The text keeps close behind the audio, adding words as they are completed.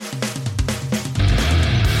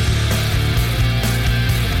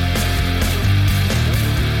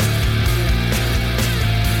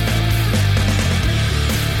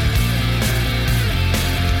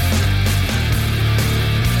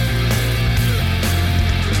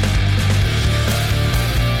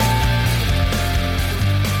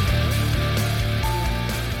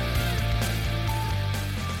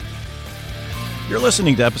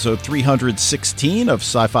listening to episode 316 of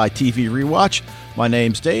Sci-Fi TV Rewatch. My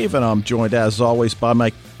name's Dave, and I'm joined, as always, by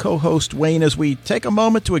my co-host Wayne as we take a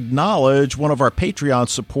moment to acknowledge one of our Patreon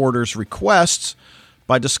supporters' requests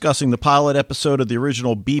by discussing the pilot episode of the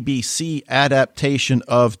original BBC adaptation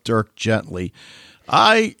of Dirk Gently.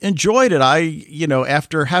 I enjoyed it.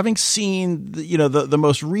 After having seen, the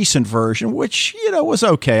most recent version, which, was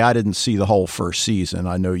okay. I didn't see the whole first season.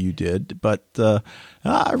 I know you did, but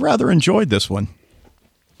I rather enjoyed this one.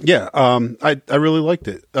 Yeah, I really liked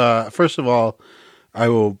it. First of all, I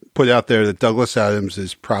will put out there that Douglas Adams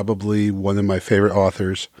is probably one of my favorite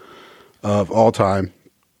authors of all time,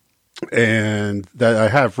 and that I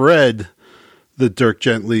have read the Dirk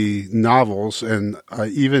Gently novels, and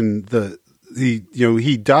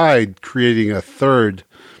he died creating a third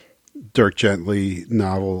Dirk Gently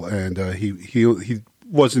novel, and he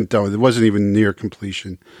wasn't done with it. It wasn't even near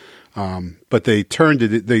completion, but they turned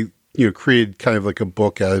it. They created kind of like a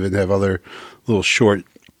book out of it and have other little short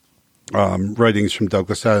writings from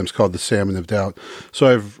Douglas Adams called The Salmon of Doubt. So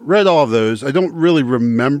I've read all of those. I don't really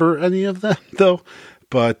remember any of them, though.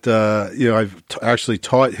 But, I've actually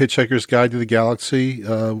taught Hitchhiker's Guide to the Galaxy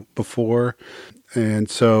before. And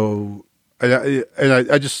so, I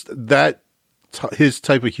just, his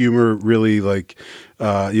type of humor really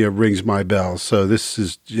rings my bell. So this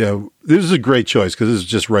is a great choice because this is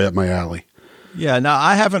just right up my alley. Yeah, now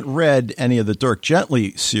I haven't read any of the Dirk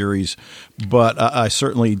Gently series, but I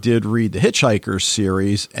certainly did read the Hitchhikers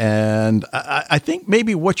series, and I think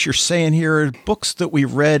maybe what you're saying here are books that we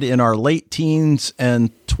read in our late teens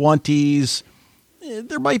and 20s.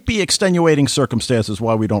 There might be extenuating circumstances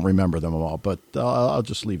why we don't remember them all, but I'll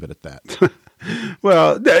just leave it at that.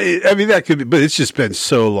 Well, I mean, that could be, but it's just been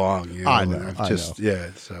so long. I know.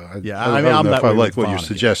 Yeah. So I don't I'm know that if I way like with what you're Bonnie.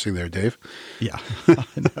 suggesting there, Dave. Yeah, I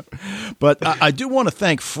know. But I do want to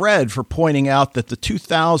thank Fred for pointing out that the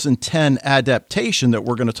 2010 adaptation that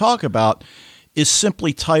we're going to talk about is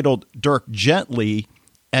simply titled Dirk Gently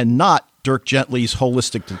and not Dirk Gently's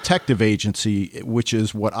Holistic Detective Agency, which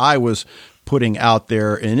is what I was putting out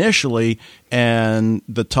there initially, and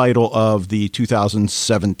the title of the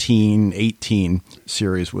 2017-18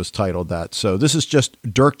 series was titled that. So this is just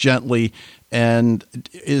Dirk Gently, and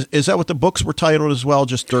is that what the books were titled as well?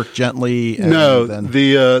 Just Dirk Gently? And no, then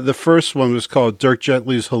the first one was called Dirk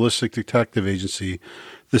Gently's Holistic Detective Agency.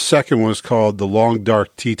 The second one was called The Long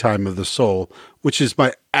Dark Tea Time of the Soul, which is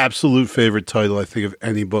my absolute favorite title, I think, of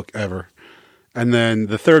any book ever. And then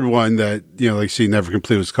the third one that, never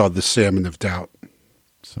complete was called The Salmon of Doubt.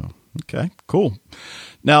 So, okay, cool.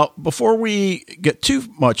 Now, before we get too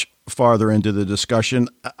much farther into the discussion,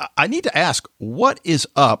 I need to ask, what is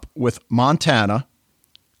up with Montana,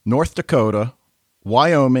 North Dakota,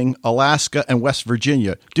 Wyoming, Alaska, and West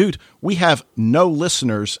Virginia? Dude, we have no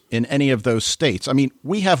listeners in any of those states. I mean,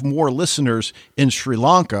 we have more listeners in Sri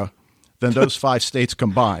Lanka than those 5 states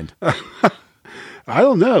combined. I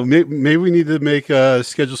don't know. Maybe we need to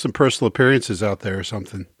schedule some personal appearances out there or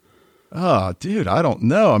something. Oh, dude, I don't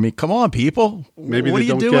know. I mean, come on, people. Maybe what they are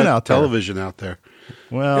you don't doing get out there? television out there.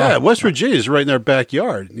 Well, yeah, West Virginia is right in our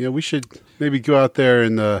backyard. We should maybe go out there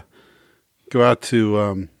and go out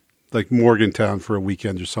to Morgantown for a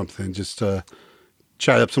weekend or something. Just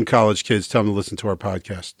chat up some college kids, tell them to listen to our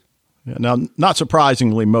podcast. Yeah, now, not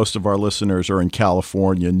surprisingly, most of our listeners are in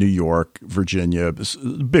California, New York, Virginia,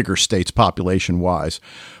 bigger states population-wise.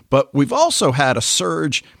 But we've also had a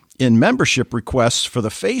surge in membership requests for the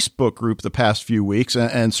Facebook group the past few weeks,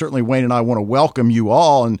 and certainly Wayne and I want to welcome you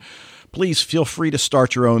all, and please feel free to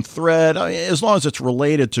start your own thread. As long as it's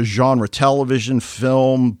related to genre television,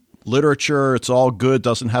 film, literature, it's all good.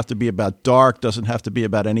 Doesn't have to be about dark, doesn't have to be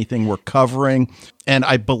about anything we're covering. And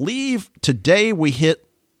I believe today we hit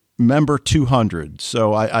member 200.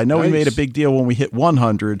 So I know Nice. We made a big deal when we hit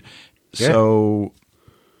 100. Yeah. So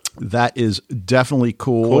that is definitely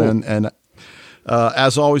cool. And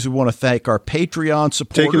as always, we want to thank our Patreon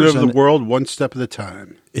supporters. Taking over the world one step at a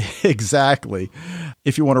time. Exactly.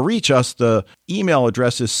 If you want to reach us, the email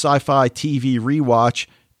address is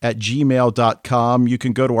sci-fi-tvrewatch@gmail.com. You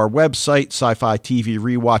can go to our website,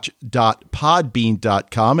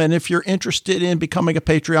 sci-fi-tvrewatch.podbean.com. And if you're interested in becoming a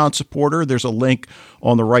Patreon supporter, there's a link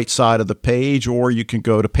on the right side of the page, or you can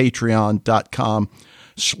go to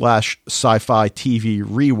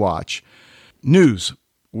patreon.com/sci-fi-tvrewatch. News.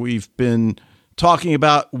 We've been talking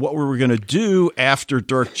about what we were going to do after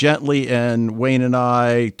Dirk Gently, and Wayne and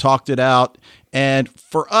I talked it out. And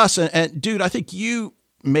for us, and dude, I think you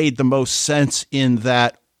made the most sense in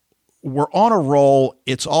that we're on a roll.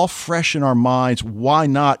 It's all fresh in our minds. Why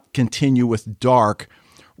not continue with Dark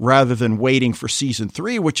rather than waiting for season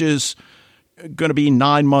 3, which is going to be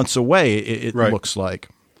 9 months away, it Right. looks like.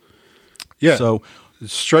 Yeah. So,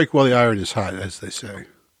 strike while the iron is hot, as they say.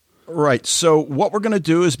 right. So what we're going to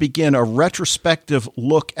do is begin a retrospective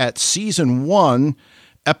look at season 1,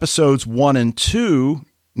 episodes 1 and 2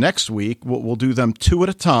 next week. We'll do them 2 at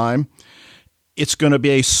a time. It's going to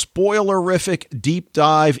be a spoilerific deep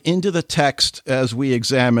dive into the text as we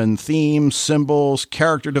examine themes, symbols,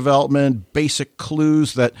 character development, basic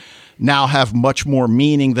clues that now have much more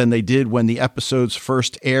meaning than they did when the episodes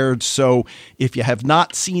first aired. So if you have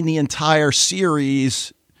not seen the entire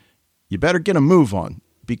series, you better get a move on,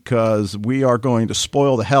 because we are going to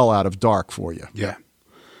spoil the hell out of Dark for you. Yeah,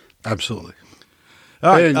 absolutely.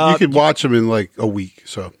 All right, And you could watch them in like a week,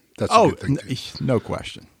 so that's a good thing. Too. No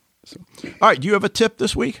question. So, all right, do you have a tip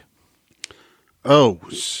this week? Oh,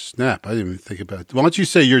 snap. I didn't even think about it. Why don't you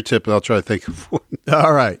say your tip and I'll try to think of one.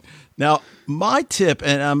 All right. Now, my tip,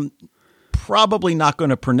 and I'm probably not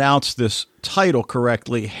going to pronounce this title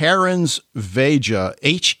correctly, Herrens Veje,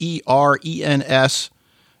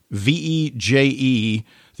 Herennsveje.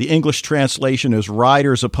 The English translation is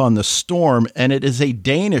Riders Upon the Storm, and it is a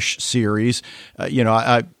Danish series.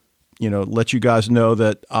 I let you guys know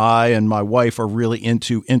that I and my wife are really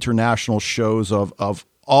into international shows of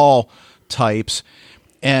all types.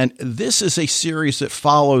 And this is a series that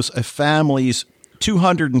follows a family's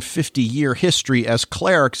 250-year history as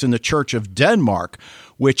clerics in the Church of Denmark,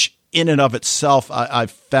 which in and of itself I've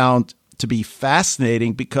found to be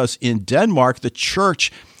fascinating, because in Denmark, the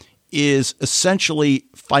church is essentially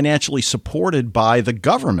financially supported by the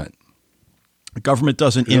government. The government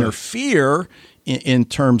doesn't interfere in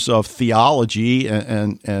terms of theology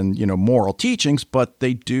and moral teachings, but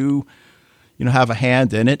they do have a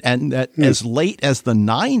hand in it. And that as late as the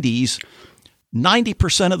 90s,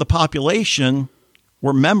 90% of the population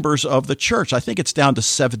were members of the church. I think it's down to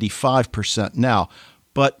 75% now.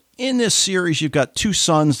 But in this series, you've got 2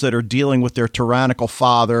 sons that are dealing with their tyrannical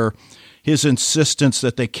father, his insistence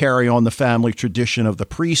that they carry on the family tradition of the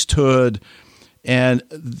priesthood, and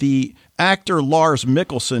the actor Lars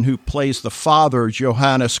Mikkelsen, who plays the father,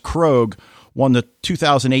 Johannes Krog, won the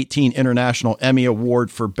 2018 International Emmy Award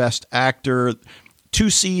for Best Actor. 2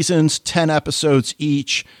 seasons, 10 episodes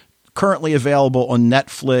each, currently available on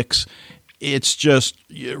Netflix. It's just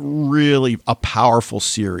really a powerful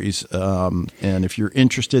series. And if you're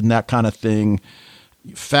interested in that kind of thing,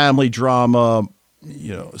 family drama,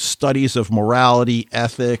 studies of morality,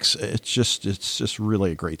 ethics, it's just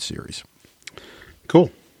really a great series. All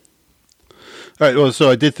right. Well, so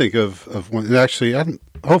I did think of one, and actually, I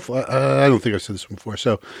don't think I've said this one before.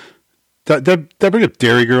 So, did I bring up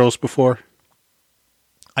Dairy Girls before?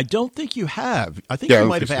 I don't think you have. I think you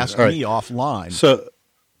might have asked me offline. So,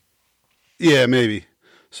 yeah, maybe.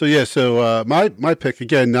 So, my pick,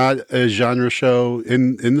 again, not a genre show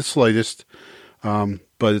in the slightest,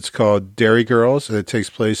 but it's called Dairy Girls, and it takes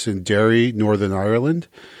place in Derry, Northern Ireland,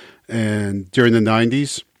 and during the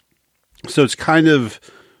 90s. So it's kind of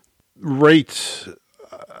right,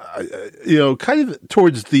 kind of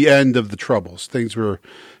towards the end of the Troubles. Things were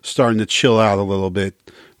starting to chill out a little bit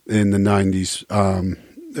in the 90s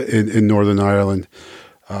in Northern Ireland.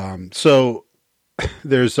 So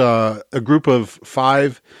there's a group of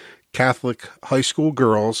 5 Catholic high school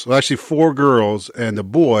girls, well, actually 4 girls and a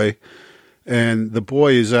boy, and the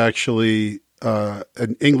boy is actually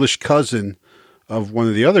an English cousin of one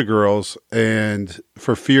of the other girls, and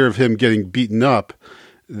for fear of him getting beaten up,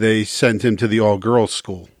 they sent him to the all-girls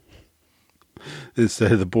school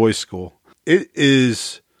instead of the boys' school. It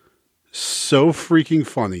is so freaking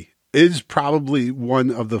funny. It is probably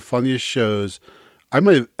one of the funniest shows I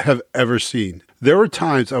might have ever seen. There were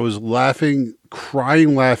times I was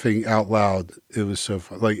crying out loud. It was so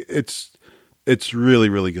fun. Like, it's really,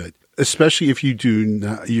 really good. Especially if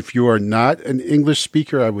you are not an English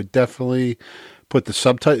speaker, I would definitely put the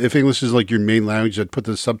subtitles. If English is like your main language, I'd put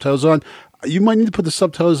the subtitles on. You might need to put the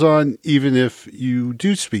subtitles on even if you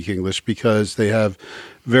do speak English, because they have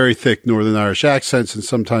very thick Northern Irish accents, and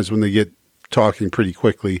sometimes when they get talking pretty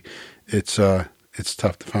quickly, it's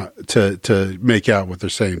tough to make out what they're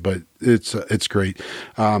saying. But it's great.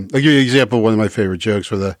 I'll give you an example of one of my favorite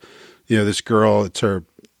jokes where this girl, it's her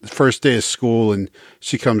first day of school, and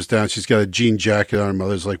she comes down, she's got a jean jacket on. Her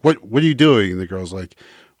mother's like, what are you doing? And the girl's like,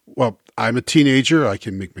 well, I'm a teenager. I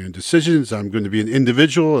can make my own decisions. I'm going to be an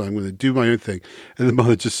individual, and I'm going to do my own thing. And the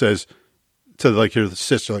mother just says to her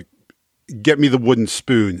sister, like, get me the wooden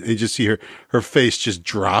spoon. And you just see her face just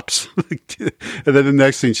drops. And then the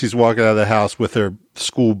next thing, she's walking out of the house with her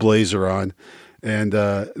school blazer on. And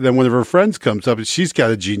then one of her friends comes up, and she's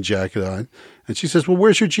got a jean jacket on. And she says, well,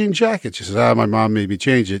 where's your jean jacket? She says, my mom made me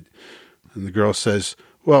change it. And the girl says,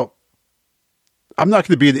 well, I'm not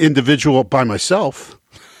going to be an individual by myself.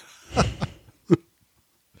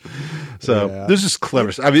 So this is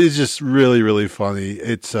clever. I mean, it's just really, really funny.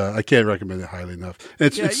 It's I can't recommend it highly enough.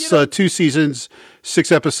 It's 2 seasons,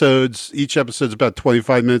 6 episodes. Each episode's about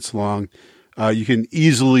 25 minutes long. You can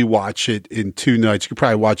easily watch it in 2 nights. You could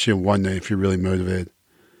probably watch it in 1 night if you're really motivated.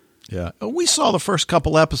 Yeah. We saw the first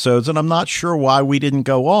couple episodes, and I'm not sure why we didn't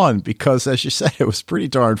go on because, as you said, it was pretty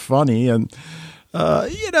darn funny. And,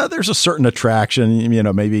 there's a certain attraction,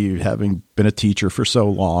 maybe having been a teacher for so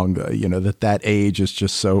long, that age is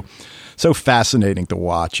just so fascinating to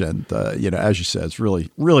watch. And, as you said, it's really,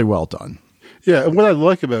 really well done. Yeah. And what I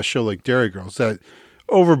like about a show like Derry Girls, that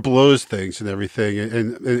overblows things and everything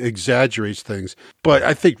and exaggerates things, but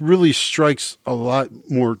I think really strikes a lot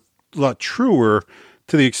truer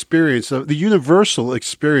to the experience of the universal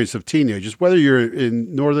experience of teenagers, whether you're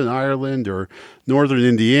in Northern Ireland or Northern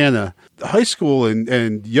Indiana. High school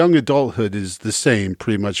and young adulthood is the same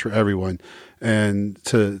pretty much for everyone. And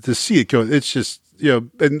to see it go, it's just,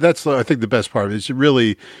 and that's, I think, the best part of it. It's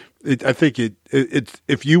really, I think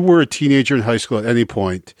if you were a teenager in high school at any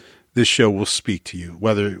point, this show will speak to you,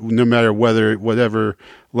 no matter whatever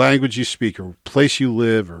language you speak or place you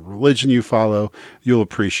live or religion you follow, you'll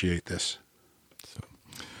appreciate this.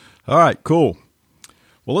 All right, cool.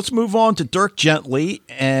 Well, let's move on to Dirk Gently,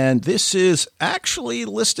 and this is actually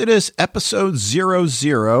listed as episode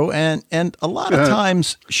 00, and a lot of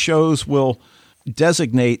times shows will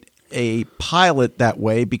designate a pilot that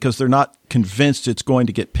way because they're not convinced it's going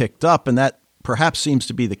to get picked up, and that perhaps seems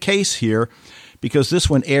to be the case here because this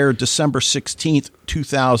one aired December 16th,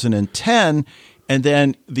 2010, and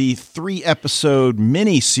then the 3-episode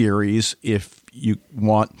miniseries, if you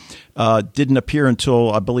want, didn't appear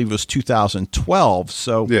until I believe it was 2012.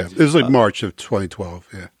 So yeah, it was like March of 2012.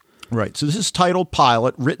 Yeah, right. So this is titled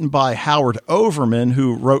Pilot, written by Howard Overman,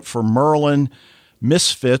 who wrote for Merlin,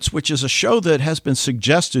 Misfits, which is a show that has been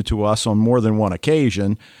suggested to us on more than one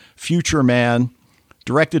occasion. Future Man,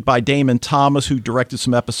 directed by Damon Thomas, who directed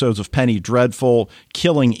some episodes of Penny Dreadful,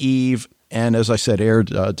 Killing Eve, and as I said, aired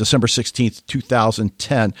December 16th,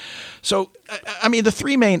 2010. So, I mean, the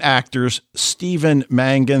 3 main actors, Stephen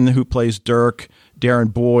Mangan, who plays Dirk,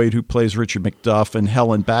 Darren Boyd, who plays Richard McDuff, and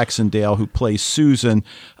Helen Baxendale, who plays Susan,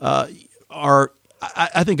 are,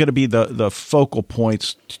 I think, going to be the focal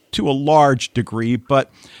points to a large degree. But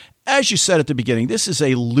as you said at the beginning, this is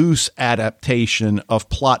a loose adaptation of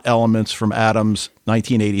plot elements from Adams'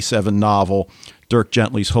 1987 novel, Dirk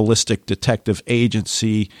Gently's Holistic Detective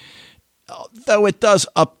Agency, though it does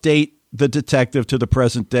update the detective to the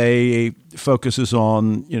present day. It focuses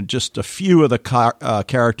on just a few of the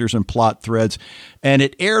characters and plot threads. And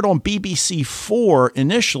it aired on BBC 4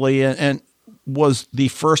 initially and was the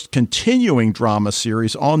first continuing drama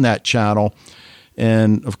series on that channel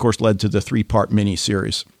and, of course, led to the 3-part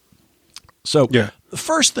miniseries. So the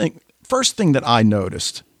first thing that I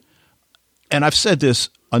noticed, and I've said this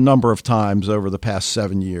a number of times over the past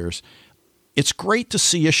 7 years, it's great to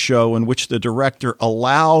see a show in which the director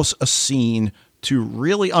allows a scene to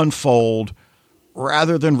really unfold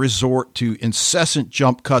rather than resort to incessant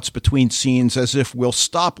jump cuts between scenes as if we'll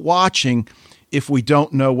stop watching if we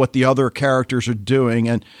don't know what the other characters are doing.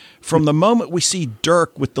 And from the moment we see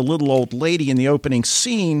Dirk with the little old lady in the opening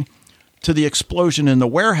scene to the explosion in the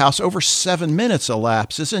warehouse, over 7 minutes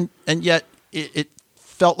elapses, and yet it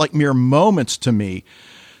felt like mere moments to me.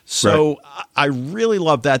 So right. I really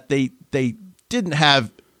love that they didn't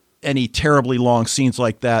have any terribly long scenes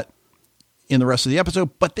like that in the rest of the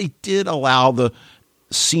episode, but they did allow the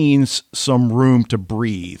scenes some room to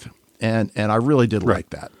breathe. And I really did like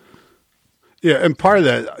that. Yeah. And part of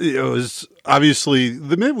that is obviously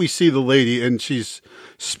the minute we see the lady and she's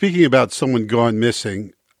speaking about someone gone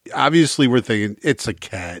missing, obviously we're thinking it's a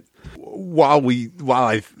cat. While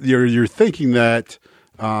you're thinking that,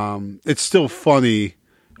 it's still funny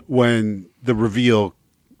when the reveal,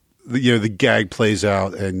 the gag plays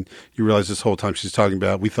out and you realize this whole time she's talking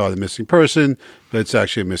about, we thought a missing person, but it's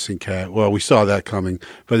actually a missing cat. Well, we saw that coming,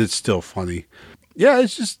 but it's still funny. Yeah,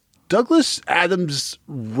 it's just Douglas Adams'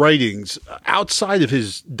 writings outside of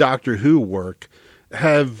his Doctor Who work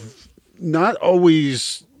have not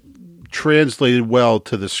always translated well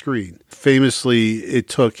to the screen. Famously, it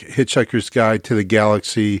took Hitchhiker's Guide to the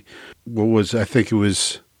Galaxy, I think it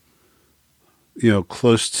was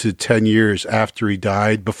close to 10 years after he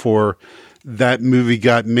died before that movie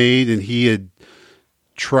got made, and he had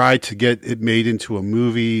tried to get it made into a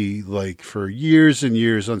movie like for years and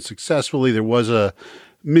years unsuccessfully. There was a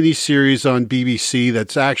miniseries on BBC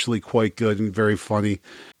that's actually quite good and very funny.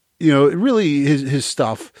 Really his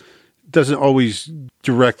stuff doesn't always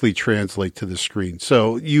directly translate to the screen.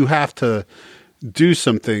 So you have to do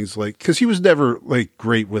some things like, because he was never like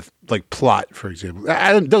great with like plot, for example.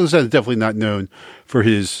 Adam Douglas is definitely not known for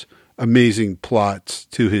his amazing plots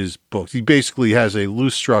to his books. He basically has a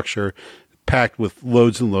loose structure packed with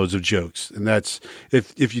loads and loads of jokes. And that's,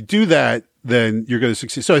 if you do that, then you're going to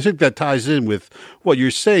succeed. So I think that ties in with what you're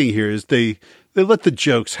saying here is they let the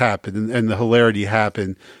jokes happen and the hilarity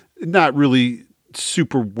happen, not really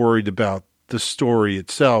super worried about the story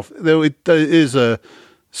itself, though it is a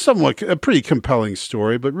pretty compelling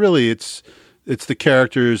story, but really it's the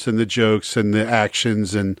characters and the jokes and the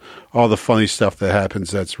actions and all the funny stuff that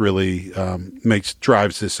happens that's really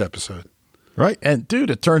drives this episode. Right. And dude,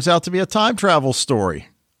 it turns out to be a time travel story.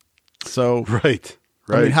 So right.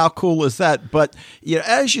 I mean, how cool is that? But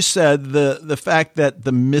as you said, the fact that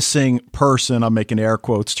the missing person, I'm making air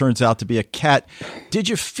quotes, turns out to be a cat. Did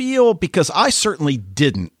you feel, because I certainly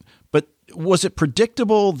didn't, but was it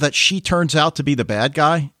predictable that she turns out to be the bad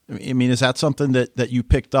guy? I mean, is that something that you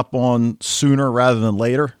picked up on sooner rather than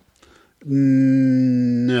later?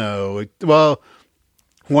 No. Well,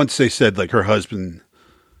 once they said like her husband,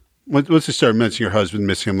 once they started mentioning her husband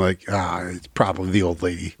missing, I'm like, it's probably the old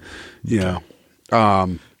lady,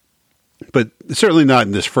 but certainly not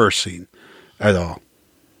in this first scene at all.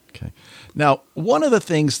 Okay. Now, one of the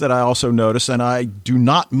things that I also noticed, and I do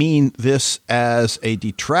not mean this as a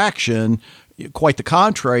detraction, quite the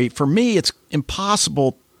contrary, for me, it's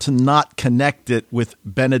impossible to not connect it with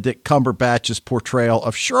Benedict Cumberbatch's portrayal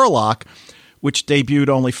of Sherlock, which debuted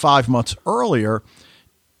only 5 months earlier.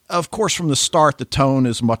 Of course, from the start, the tone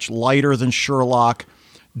is much lighter than Sherlock.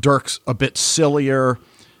 Dirk's a bit sillier.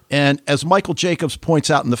 And as Michael Jacobs points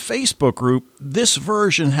out in the Facebook group, this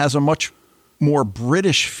version has a much more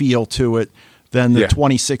British feel to it than the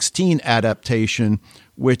 2016 adaptation,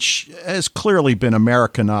 which has clearly been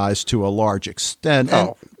Americanized to a large extent.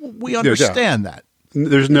 And we understand that.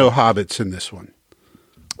 There's no hobbits in this one.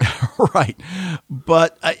 Right.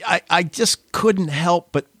 But I just couldn't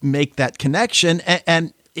help but make that connection.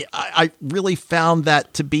 And I really found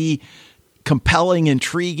that to be compelling,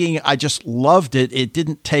 intriguing. I just loved it. It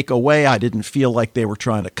didn't take away. I didn't feel like they were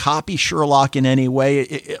trying to copy Sherlock in any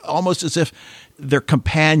way. Almost as if they're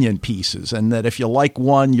companion pieces, and that if you like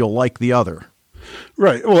one, you'll like the other.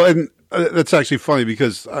 Right. Well, and that's actually funny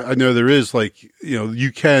because I know there is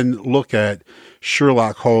you can look at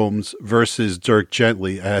Sherlock Holmes versus Dirk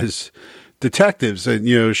Gently as detectives,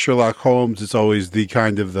 and Sherlock Holmes is always the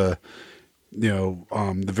kind of the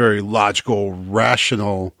very logical,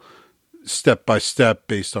 rational, step by step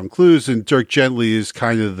based on clues, and Dirk Gently is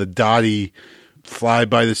kind of the dotty, fly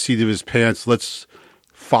by the seat of his pants. Let's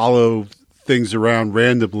follow things around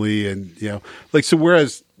randomly, and so.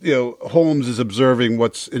 Whereas Holmes is observing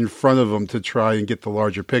what's in front of him to try and get the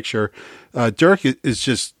larger picture, Dirk is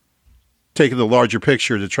just taking the larger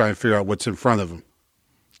picture to try and figure out what's in front of him.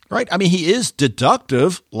 Right. I mean, he is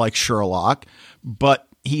deductive like Sherlock, but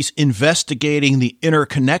he's investigating the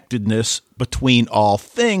interconnectedness between all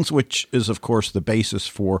things, which is, of course, the basis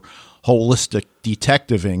for holistic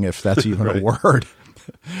detectiving, if that's even a word.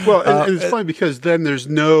 Well, and it's funny because then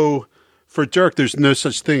for Dirk, there's no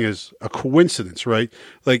such thing as a coincidence, right?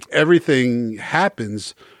 Like everything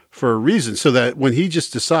happens for a reason, so that when he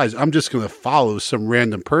just decides, I'm just going to follow some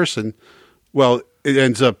random person, well, it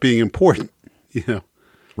ends up being important,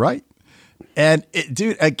 Right. And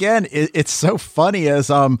dude, again, it's so funny as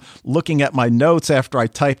I'm looking at my notes after I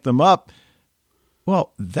type them up.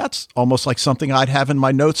 Well, that's almost like something I'd have in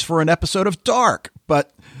my notes for an episode of Dark,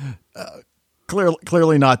 but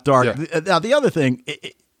clearly not Dark. Yeah. Now, the other thing,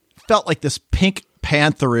 it felt like this Pink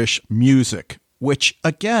Pantherish music, which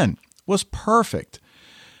again was perfect.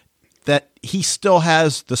 That he still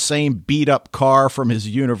has the same beat up car from his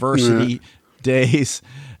university days.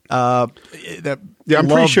 I'm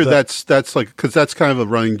pretty sure that's like, because that's kind of a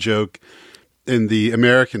running joke in the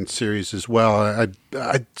American series as well.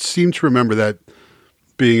 I seem to remember that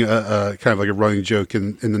being a kind of like a running joke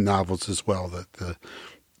in the novels as well. That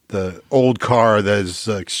the old car that is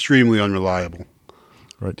extremely unreliable.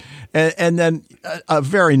 Right, and then a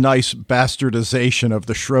very nice bastardization of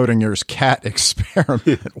the Schrodinger's cat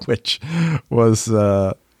experiment, which was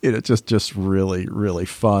just really, really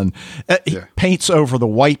fun. He paints over the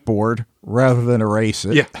whiteboard rather than erase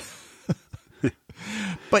it. Yeah.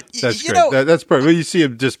 But that's great. That's perfect. When you see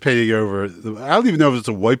him just painting over, I don't even know if it's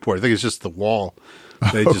a whiteboard. I think it's just the wall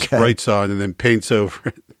that he just writes on and then paints over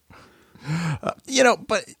it.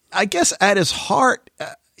 But I guess at his heart,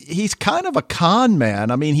 he's kind of a con man.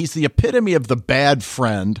 I mean, he's the epitome of the bad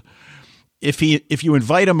friend. If you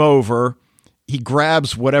invite him over, he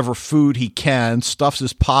grabs whatever food he can, stuffs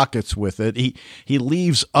his pockets with it. He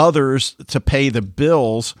leaves others to pay the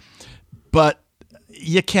bills, but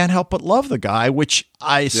you can't help but love the guy, which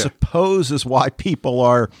I suppose is why people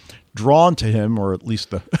are drawn to him, or at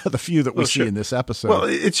least the few that we see in this episode. Well,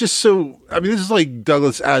 it's just so, I mean, this is like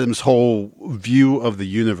Douglas Adams' whole view of the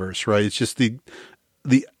universe, right? It's just the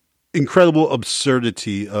incredible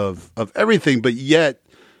absurdity of everything, but yet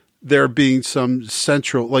there being some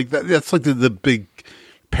central, like that's like the big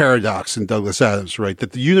paradox in Douglas Adams, right?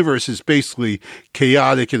 That the universe is basically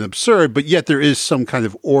chaotic and absurd, but yet there is some kind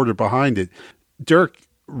of order behind it. Dirk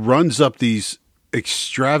runs up these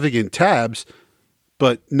extravagant tabs,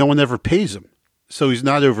 but no one ever pays him. So he's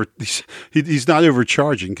not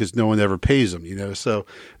overcharging because no one ever pays him, you know? So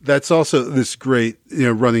that's also this great,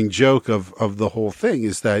 running joke of the whole thing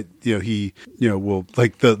is that, he, will,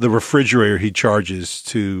 like the refrigerator he charges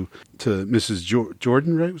to Mrs.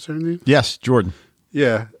 Jordan, right? Was her name? Yes, Jordan.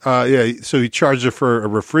 Yeah. So he charged her for a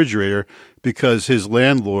refrigerator because his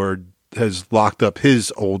landlord has locked up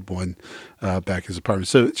his old one back in his apartment.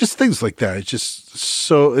 So just things like that. It's just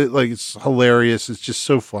so it's hilarious. It's just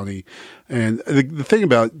so funny. And the thing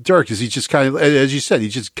about Dirk is he just kind of, as you said, he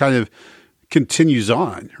just kind of continues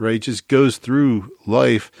on, right? He just goes through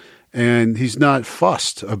life and he's not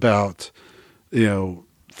fussed about,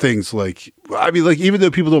 things like, I mean, like even though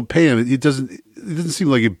people don't pay him, it doesn't seem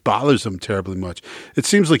like it bothers him terribly much. It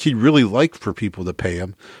seems like he'd really like for people to pay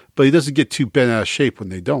him, but he doesn't get too bent out of shape when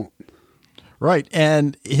they don't. Right.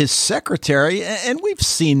 And his secretary, and we've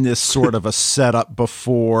seen this sort of a setup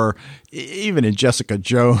before, even in Jessica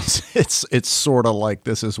Jones, it's sort of like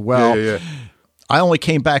this as well. Yeah. I only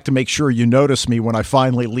came back to make sure you notice me when I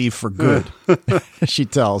finally leave for good, she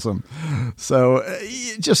tells him. So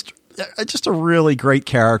just a really great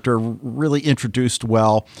character, really introduced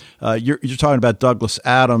well. You're talking about Douglas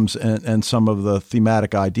Adams and some of the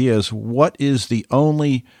thematic ideas. What is the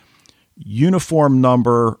only uniform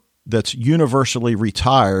number that's universally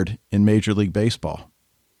retired in Major League Baseball?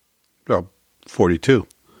 Well, 42.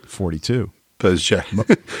 42. But it's Jack.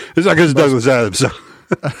 It's not because of Douglas Adams. So.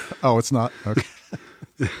 Oh, it's not? Okay.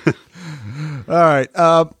 All right.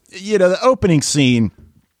 The opening scene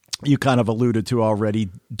you kind of alluded to already.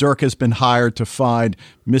 Dirk has been hired to find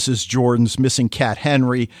Mrs. Jordan's missing cat,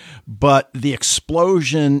 Henry, but the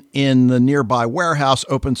explosion in the nearby warehouse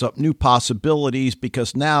opens up new possibilities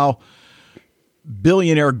because now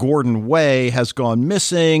billionaire Gordon Way has gone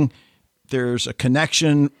missing. There's a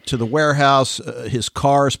connection to the warehouse. His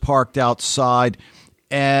car is parked outside,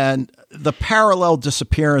 and the parallel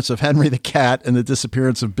disappearance of Henry the cat and the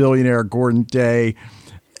disappearance of billionaire Gordon Day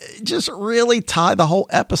just really tie the whole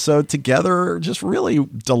episode together just really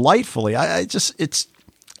delightfully. I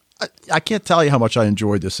can't tell you how much I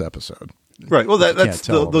enjoyed this episode. Right. Well, that's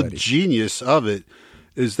the genius of it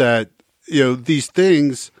is that, these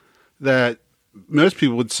things that most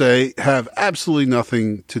people would say have absolutely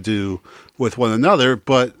nothing to do with one another.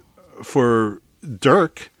 But for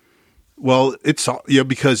Dirk, well, it's,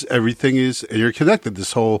 because everything is interconnected,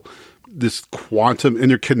 this quantum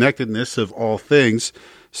interconnectedness of all things.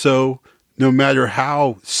 So no matter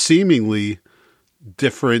how seemingly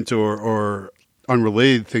different or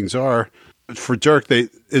unrelated things are, for Dirk,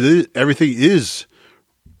 everything is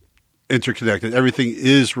interconnected. Everything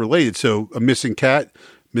is related. So a missing cat,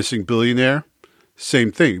 missing billionaire,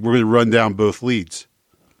 same thing. We're going to run down both leads.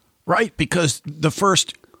 Right, because the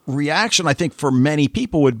first reaction, I think, for many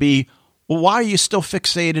people would be, well, why are you still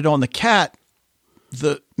fixated on the cat?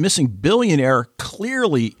 The missing billionaire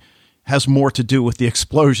clearly has more to do with the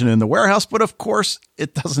explosion in the warehouse, but of course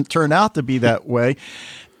it doesn't turn out to be that way.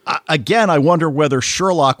 Again, I wonder whether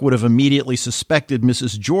Sherlock would have immediately suspected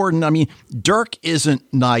Mrs. Jordan. I mean, Dirk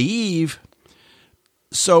isn't naive,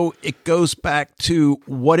 so it goes back to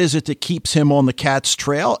what is it that keeps him on the cat's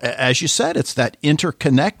trail? As you said, it's that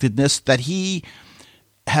interconnectedness that he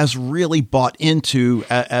has really bought into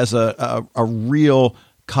as a real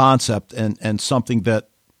concept and something that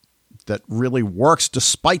really works,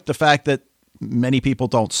 despite the fact that many people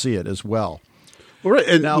don't see it as well. Well, right,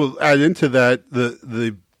 and we'll add into that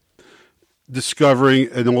the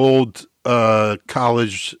discovering an old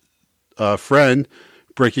college friend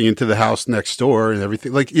breaking into the house next door and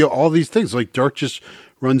everything. Like, all these things. Like, Dirk just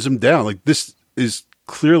runs him down. Like, this is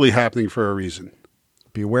clearly happening for a reason.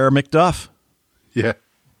 Beware McDuff. Yeah.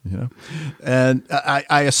 And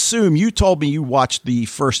I assume you told me you watched the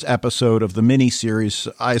first episode of the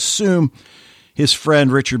miniseries. I assume his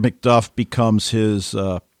friend Richard McDuff becomes his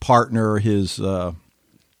partner, his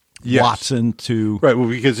Watson to right. Well,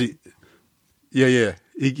 because he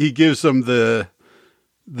gives them the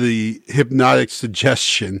hypnotic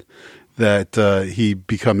suggestion that he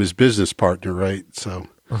become his business partner, right? So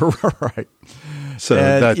right. So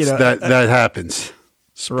and, that happens.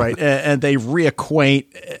 Right. And they reacquaint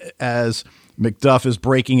as McDuff is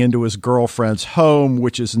breaking into his girlfriend's home,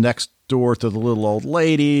 which is next door to the little old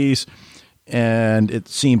lady's. And it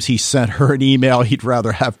seems he sent her an email he'd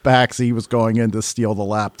rather have back, so he was going in to steal the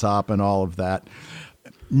laptop and all of that.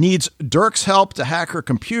 Needs Dirk's help to hack her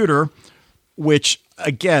computer, which,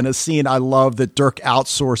 again, a scene I love that Dirk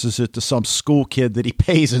outsources it to some school kid that he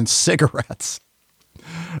pays in cigarettes.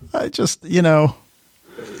 I just,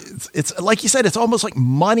 it's like you said, it's almost like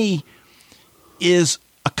money is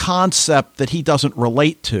a concept that he doesn't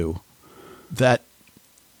relate to, that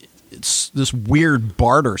it's this weird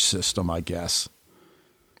barter system, I guess.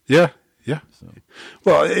 Yeah. So.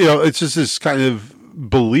 Well, it's just this kind of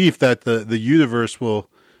belief that the universe will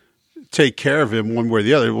take care of him one way or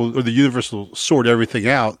the other, or the universe will sort everything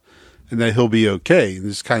out, and that he'll be okay. And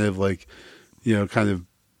it's kind of like, kind of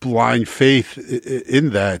blind faith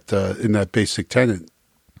in that basic tenet.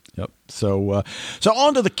 Yep. So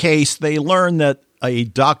on to the case. They learn that a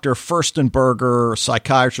Dr. Furstenberger,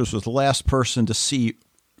 psychiatrist, was the last person to see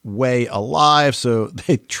Way alive, so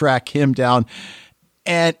they track him down.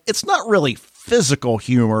 And it's not really physical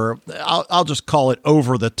humor. I'll just call it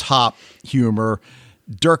over-the-top humor.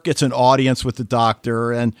 Dirk gets an audience with the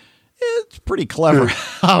doctor, and it's pretty clever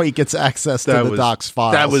how he gets access to the doc's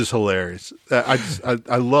files. That was hilarious.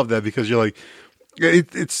 I love that, because you're like,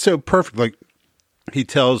 it's so perfect. Like, he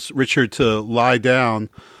tells Richard to lie down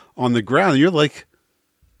on the ground, and you're like,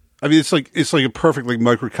 I mean, it's like a perfect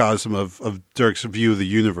microcosm of Dirk's view of the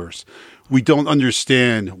universe. We don't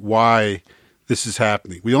understand why this is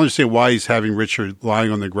happening. We don't understand why he's having Richard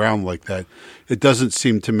lying on the ground like that. It doesn't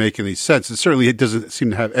seem to make any sense. And certainly it doesn't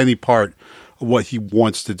seem to have any part of what he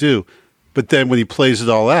wants to do. But then when he plays it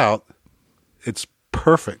all out, it's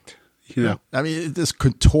perfect. I mean, this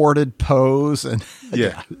contorted pose, and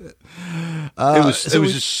yeah. It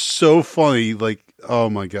was just so funny. Like, oh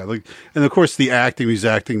my God. Like, and of course the acting, he's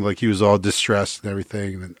acting like he was all distressed and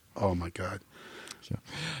everything. And oh my God.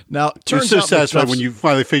 Now, it turns you're so out satisfied when you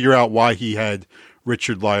finally figure out why he had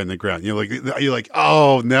Richard lie on the ground. You're like,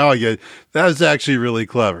 oh, now I get it. That was actually really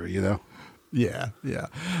clever, Yeah.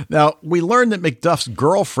 Now, we learned that McDuff's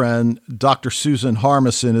girlfriend, Dr. Susan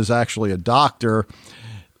Harmison, is actually a doctor,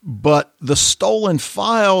 but the stolen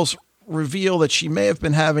files reveal that she may have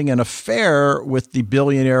been having an affair with the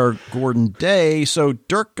billionaire Gordon Day. So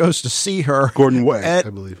Dirk goes to see her. Gordon Way, I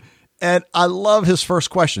believe. And I love his first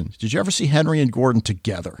question. Did you ever see Henry and Gordon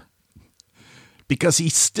together? Because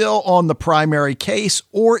he's still on the primary case,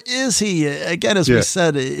 or is he? Again, as we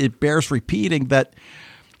said, it bears repeating that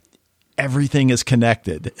everything is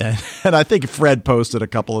connected. And I think Fred posted a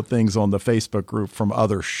couple of things on the Facebook group from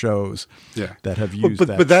other shows that have used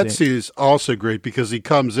that. But that scene is also great, because he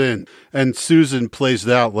comes in and Susan plays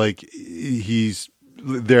it out like he's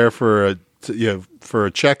there for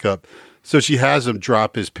a checkup. So she has him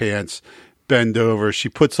drop his pants, bend over. She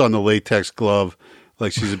puts on the latex glove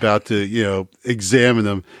like she's about to, examine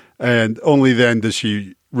him. And only then does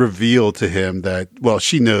she reveal to him that, well,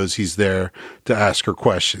 she knows he's there to ask her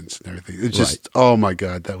questions and everything. It's just, oh my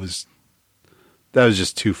God, that was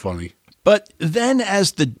just too funny. But then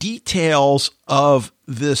as the details of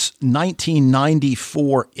this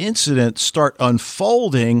 1994 incident start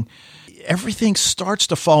unfolding, everything starts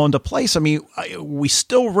to fall into place. I mean, we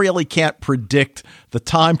still really can't predict the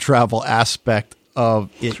time travel aspect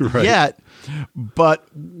of it yet, but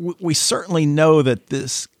we certainly know that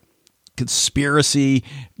this conspiracy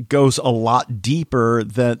goes a lot deeper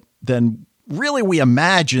than really we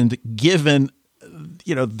imagined, given,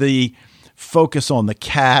 the focus on the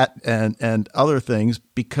cat and other things,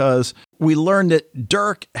 because we learned that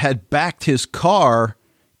Dirk had backed his car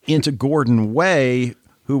into Gordon Way,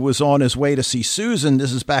 who was on his way to see Susan.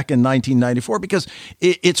 This is back in 1994, because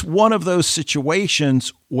it's one of those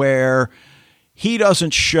situations where he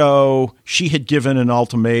doesn't show. She had given an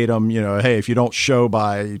ultimatum, hey, if you don't show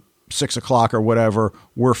by 6 o'clock or whatever,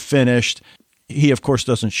 we're finished. He, of course,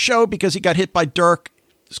 doesn't show because he got hit by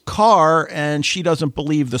Dirk's car, and she doesn't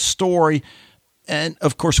believe the story. And,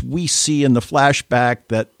 of course, we see in the flashback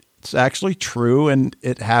that it's actually true, and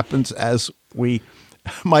it happens as we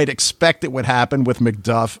might expect it would happen with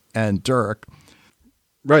McDuff and Dirk.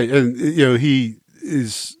 Right. And, he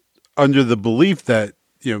is under the belief that,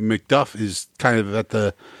 McDuff is kind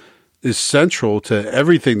of is central to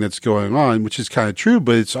everything that's going on, which is kind of true,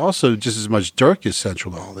 but it's also just as much Dirk is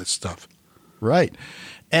central to all this stuff. Right.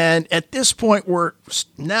 And at this point, we're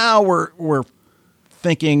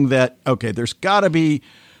thinking that, okay, there's got to be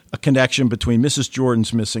a connection between Mrs.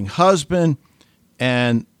 Jordan's missing husband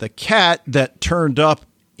and the cat that turned up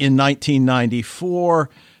in 1994.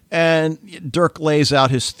 And Dirk lays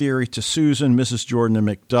out his theory to Susan, Mrs. Jordan, and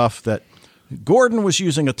McDuff that Gordon was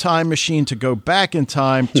using a time machine to go back in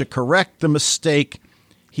time to correct the mistake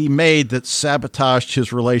he made that sabotaged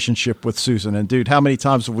his relationship with Susan. And, dude, how many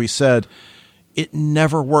times have we said it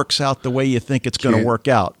never works out the way you think it's going to work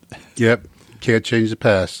out? Yep. Can't change the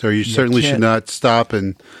past. Or you certainly should not stop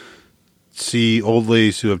and see old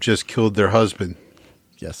ladies who have just killed their husband.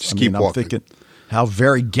 Yes. Just keep walking. I'm thinking how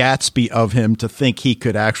very Gatsby of him to think he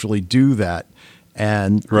could actually do that.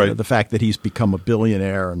 And the fact that he's become a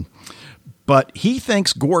billionaire. But he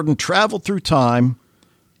thinks Gordon traveled through time,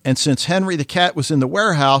 and since Henry the cat was in the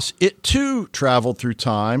warehouse, it too traveled through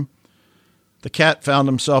time. The cat found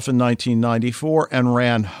himself in 1994 and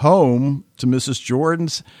ran home to Mrs.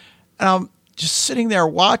 Jordan's. And I'm just sitting there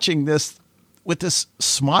watching this with this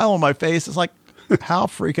smile on my face. It's like, how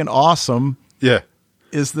freaking awesome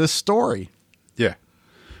is this story? Yeah.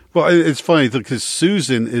 Well, it's funny because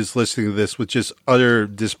Susan is listening to this with just utter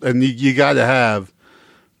and you got to have,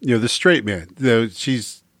 the straight man.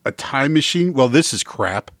 She's a time machine. Well, this is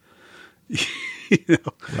crap.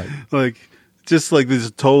 Like just like this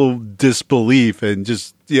total disbelief, and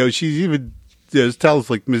just she's even tells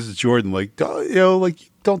like Mrs. Jordan, like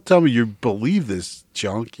don't tell me you believe this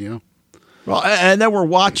junk, Well, and then we're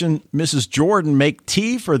watching Mrs. Jordan make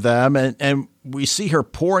tea for them, and we see her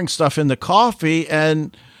pouring stuff in the coffee,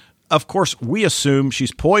 and of course we assume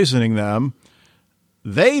she's poisoning them.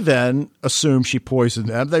 They then assume she poisoned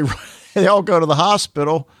them. They all go to the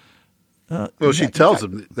hospital. Well, she tells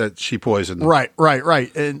them that she poisoned them.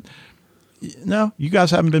 Right. And no, you guys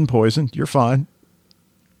haven't been poisoned. You're fine.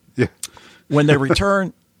 Yeah. When they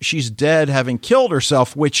return, she's dead, having killed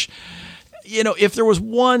herself, which, if there was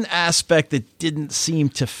one aspect that didn't seem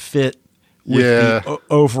to fit with the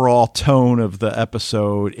overall tone of the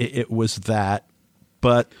episode, it was that.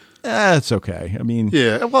 But it's okay. I mean.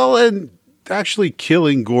 Yeah. Well, and actually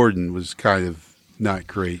killing Gordon was kind of not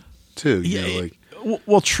great, too.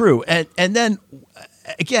 Well, true. And then,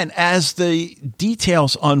 again, as the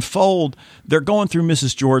details unfold, they're going through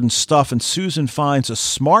Mrs. Jordan's stuff, and Susan finds a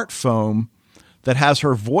smartphone that has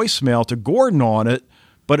her voicemail to Gordon on it,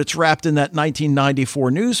 but it's wrapped in that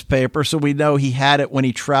 1994 newspaper, so we know he had it when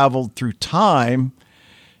he traveled through time,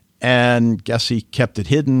 and guess he kept it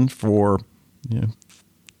hidden for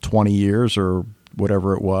 20 years or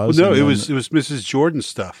whatever it was. Well, no, it was Mrs. Jordan's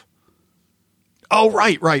stuff. Oh,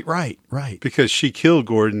 right. Because she killed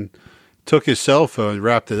Gordon, took his cell phone,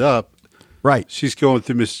 wrapped it up. Right. She's going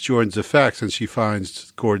through Mrs. Jordan's effects, and she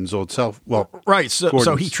finds Gordon's old cell phone. Well, right.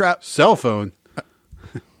 So he trapped cell phone.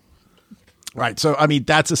 Right. So, I mean,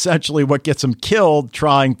 that's essentially what gets him killed,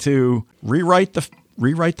 trying to rewrite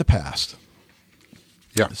the past.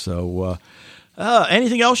 Yeah. So,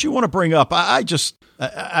 anything else you want to bring up? I guess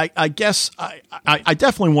I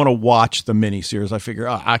definitely want to watch the miniseries. I figure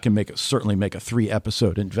I can certainly make a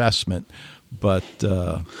 3-episode investment, but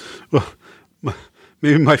well,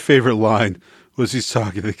 maybe my favorite line was he's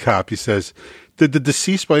talking to the cop. He says, "Did the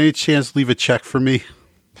deceased by any chance leave a check for me?"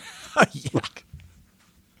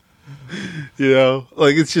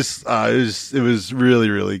 It's just it was really,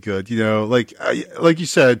 really good. Like you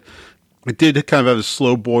said, it did kind of have a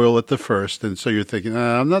slow boil at the first, and so you're thinking,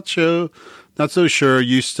 I'm not so sure.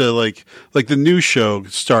 Used to like the new show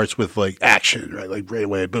starts with like action, right? Like right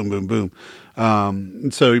away, boom, boom, boom.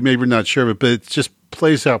 And so maybe we're not sure, but it just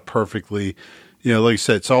plays out perfectly. Like I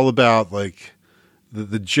said, it's all about like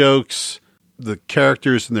the jokes, the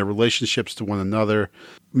characters and their relationships to one another.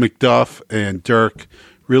 McDuff and Dirk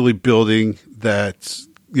really building that,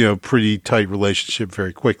 pretty tight relationship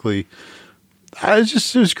very quickly.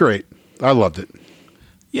 It was great. I loved it.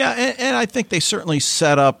 Yeah. And I think they certainly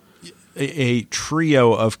set up a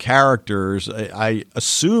trio of characters. I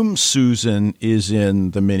assume Susan is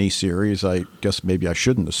in the miniseries. I guess maybe I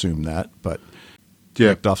shouldn't assume that, but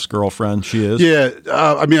McDuff's girlfriend, she is. Yeah.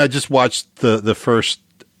 I just watched the first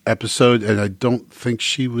episode, and I don't think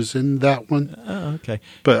she was in that one. Oh, okay.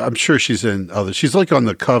 But I'm sure she's in others. She's like on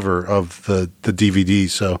the cover of the DVD,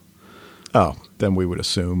 so. Oh, then we would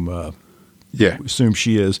assume assume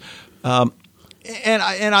she is. And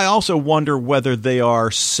I also wonder whether they are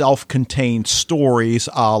self-contained stories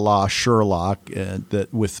a la Sherlock, that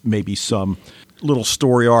with maybe some little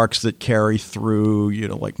story arcs that carry through,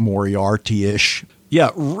 like Moriarty-ish.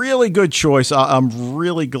 Yeah, really good choice. I'm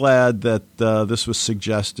really glad that this was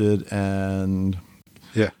suggested, and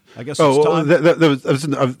I guess it's time.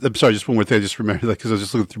 I'm sorry, just one more thing. I just remembered that because I was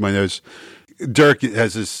just looking through my notes. Dirk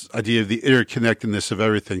has this idea of the interconnectedness of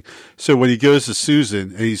everything. So when he goes to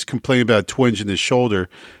Susan and he's complaining about a twinge in his shoulder,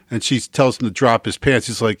 and she tells him to drop his pants,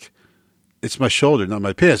 he's like, "It's my shoulder, not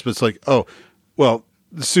my pants." But it's like, oh, well,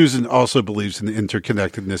 Susan also believes in the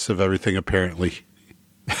interconnectedness of everything, apparently.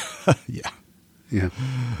 Yeah.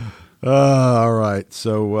 All right.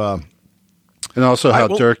 So, and also how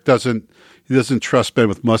Dirk doesn't trust men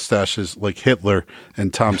with mustaches like Hitler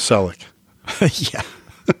and Tom Selleck. Yeah.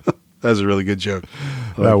 That was a really good joke.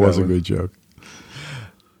 That was a good joke.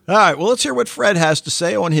 All right. Well, let's hear what Fred has to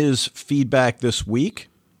say on his feedback this week.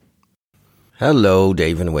 Hello,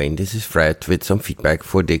 Dave and Wayne. This is Fred with some feedback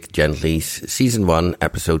for Dick Gently's Season 1,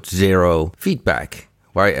 Episode 0 feedback.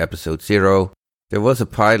 Why Episode 0? There was a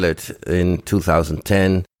pilot in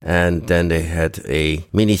 2010, and then they had a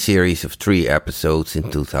mini-series of 3 episodes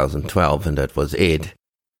in 2012, and that was it.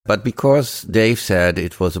 But because Dave said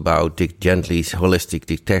it was about Dick Gently's Holistic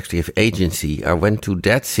Detective Agency, I went to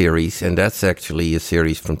that series, and that's actually a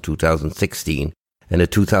series from 2016. And the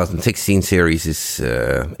 2016 series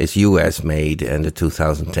is US made, and the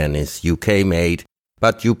 2010 is UK made.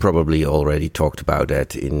 But you probably already talked about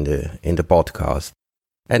that in the podcast.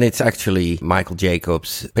 And it's actually Michael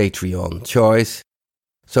Jacobs' Patreon choice.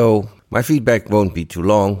 So my feedback won't be too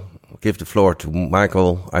long. I'll give the floor to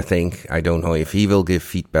Michael, I think. I don't know if he will give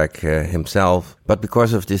feedback himself. But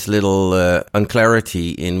because of this little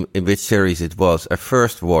unclarity in which series it was, I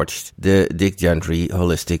first watched the Dick Gently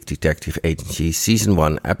Holistic Detective Agency Season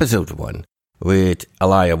 1, Episode 1 with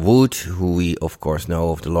Elijah Wood, who we of course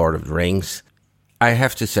know of The Lord of the Rings. I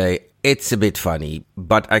have to say, it's a bit funny,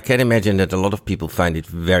 but I can imagine that a lot of people find it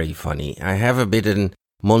very funny. I have a bit of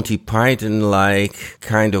Monty Python-like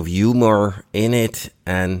kind of humor in it,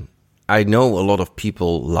 and I know a lot of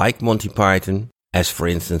people like Monty Python, as for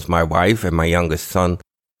instance my wife and my youngest son,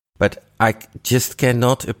 but I just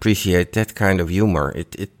cannot appreciate that kind of humor.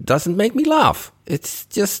 It doesn't make me laugh. It's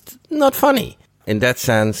just not funny. In that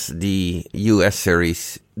sense, the US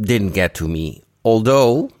series didn't get to me.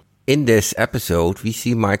 Although, in this episode, we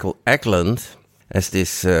see Michael Eklund as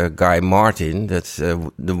this guy Martin, that's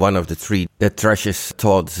the one of the 3 that trashes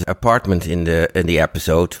Todd's apartment in the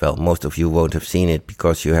episode. Well, most of you won't have seen it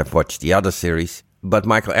because you have watched the other series. But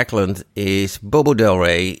Michael Eklund is Bobo Del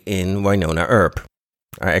Rey in Winona Earp.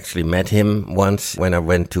 I actually met him once when I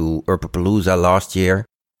went to Earpapalooza last year.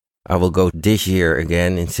 I will go this year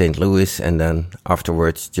again in St. Louis, and then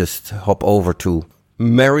afterwards just hop over to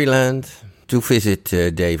Maryland to visit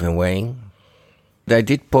Dave and Wayne. I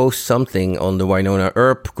did post something on the Winona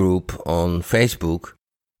Earp group on Facebook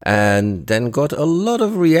and then got a lot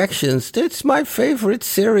of reactions. That's my favorite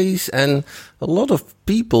series, and a lot of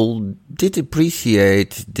people did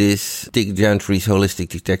appreciate this Dick Gentry's Holistic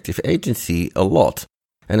Detective Agency a lot.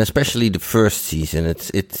 And especially the first season.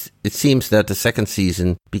 It seems that the second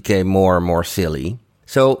season became more and more silly.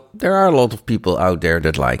 So there are a lot of people out there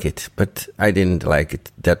that like it, but I didn't like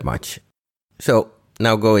it that much. So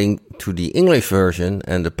now going to the English version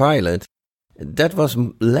and the pilot, that was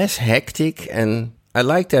less hectic, and I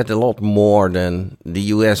like that a lot more than the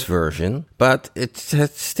US version, but it's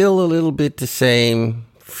still a little bit the same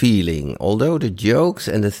feeling. Although the jokes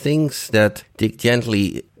and the things that Dick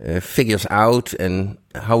Gently figures out and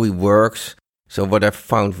how he works, so what I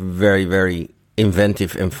found very, very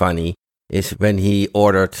inventive and funny is when he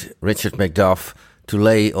ordered Richard McDuff to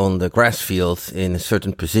lay on the grass field in a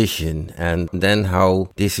certain position, and then how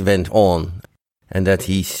this went on, and that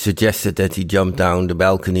he suggested that he jump down the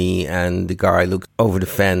balcony, and the guy looks over the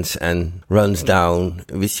fence and runs down,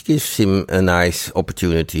 which gives him a nice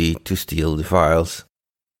opportunity to steal the files.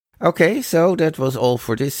 Okay, so that was all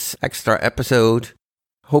for this extra episode.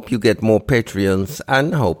 Hope you get more Patreons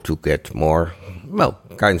and hope to get more,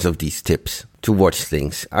 kinds of these tips to watch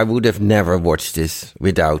things. I would have never watched this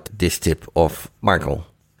without this tip of Michael.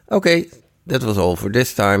 Okay, that was all for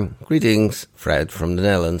this time. Greetings, Fred from the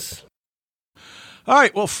Netherlands. All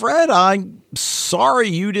right, well, Fred, I'm sorry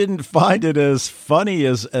you didn't find it as funny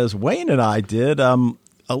as Wayne and I did. I'm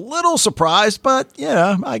a little surprised, but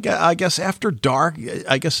yeah, I guess after dark,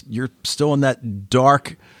 I guess you're still in that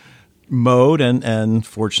dark mode, and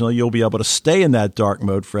fortunately you'll be able to stay in that dark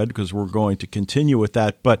mode, Fred, because we're going to continue with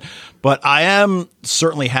that. But I am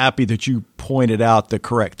certainly happy that you pointed out the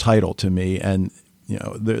correct title to me, and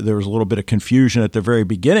there was a little bit of confusion at the very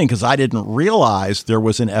beginning because I didn't realize there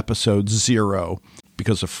was an episode 0.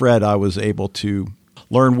 Because of Fred, I was able to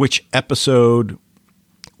learn which episode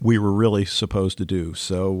we were really supposed to do.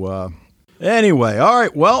 So anyway, all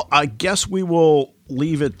right, well, I guess we will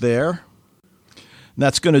leave it there. And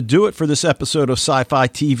that's going to do it for this episode of Sci-Fi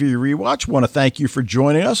TV Rewatch. Want to thank you for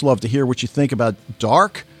joining us. Love to hear what you think about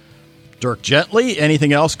Dark, Dirk Gently,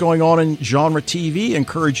 anything else going on in genre TV.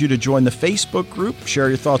 Encourage you to join the Facebook group. Share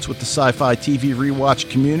your thoughts with the Sci-Fi TV Rewatch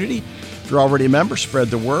community. If you're already a member, spread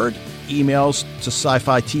the word. Emails to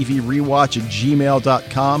sci-fi TV rewatch at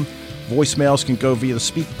gmail.com. Voicemails can go via the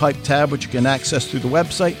SpeakPipe tab, which you can access through the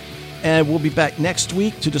website. And we'll be back next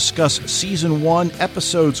week to discuss Season 1,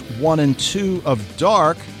 Episodes 1 and 2 of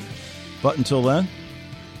Dark. But until then...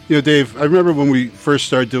 You know, Dave, I remember when we first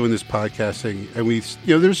started doing this podcasting,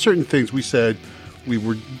 and there's certain things we said,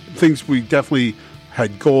 things we definitely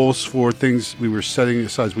had goals for, things we were setting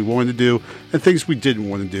aside we wanted to do, and things we didn't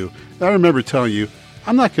want to do. And I remember telling you,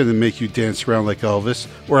 I'm not going to make you dance around like Elvis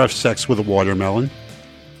or have sex with a watermelon.